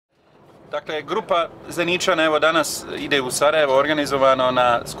Dakle, grupa Zeničana evo danas ide u Sarajevo organizovano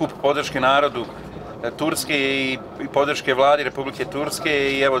na skup podrške narodu Turske i podrške vladi Republike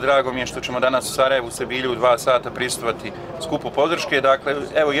Turske i evo drago mi je što ćemo danas u Sarajevu u Sebilju u 2 sata prisustvovati skupu podrške. Dakle,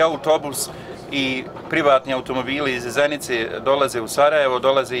 evo i autobus i privatni automobili iz Zenice dolaze u Sarajevo,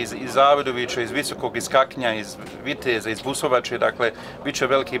 dolaze iz Zavidovića, iz Visokog, iz Kaknja, iz Viteza, iz Busovače, dakle, bit će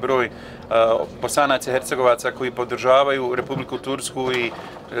veliki broj Bosanaca i Hercegovaca koji podržavaju Republiku Tursku i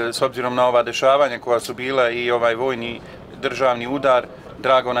s obzirom na ova dešavanja koja su bila i ovaj vojni državni udar,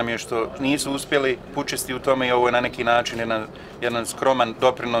 drago nam je što nisu uspjeli pučisti u tome i ovo je na neki način jedan skroman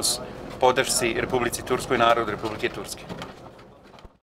doprinos podršci Republici Turskoj i narodu Republike Turske.